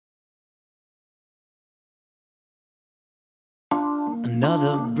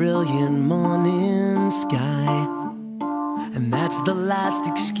Another brilliant morning sky, and that's the last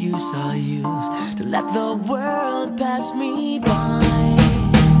excuse I'll use to let the world pass me by.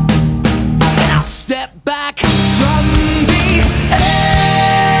 And I'll step back from the edge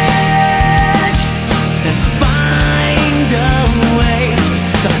and find a way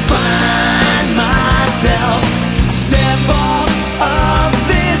to find myself. I'll step off of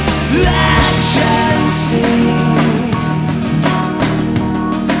this ledge and sing.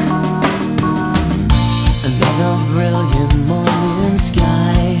 Another brilliant morning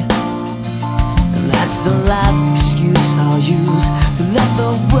sky, and that's the last excuse I'll use to let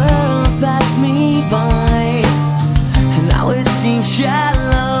the world pass me by. And now it seems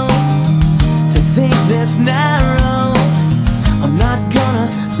shallow to think this narrow. I'm not gonna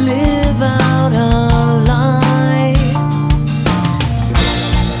live out a lie.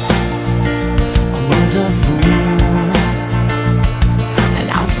 I was a fool, an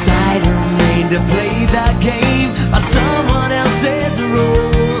outsider made to play that game by someone else's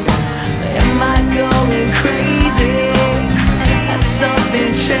rules. Am I going crazy? Has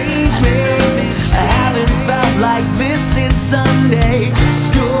something changed me? I haven't felt like this since Sunday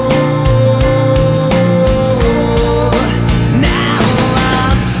school. Now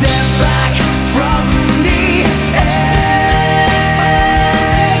I'll step back from the edge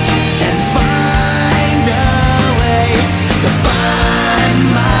and find a way to find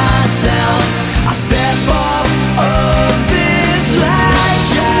myself. I'll step off of this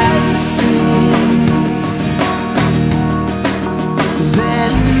ledge and sing.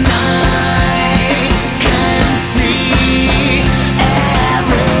 Then I can see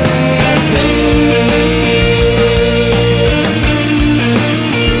everything.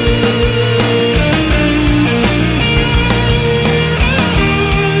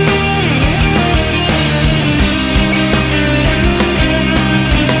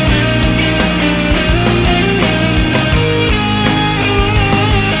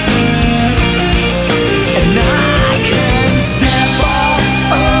 And I can step off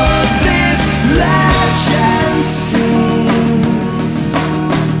of this ledge and sing.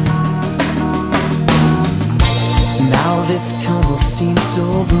 Now this tunnel seems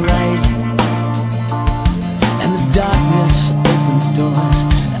so bright, and the darkness opens doors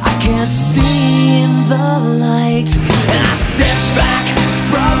that I can't see in the light. And I step back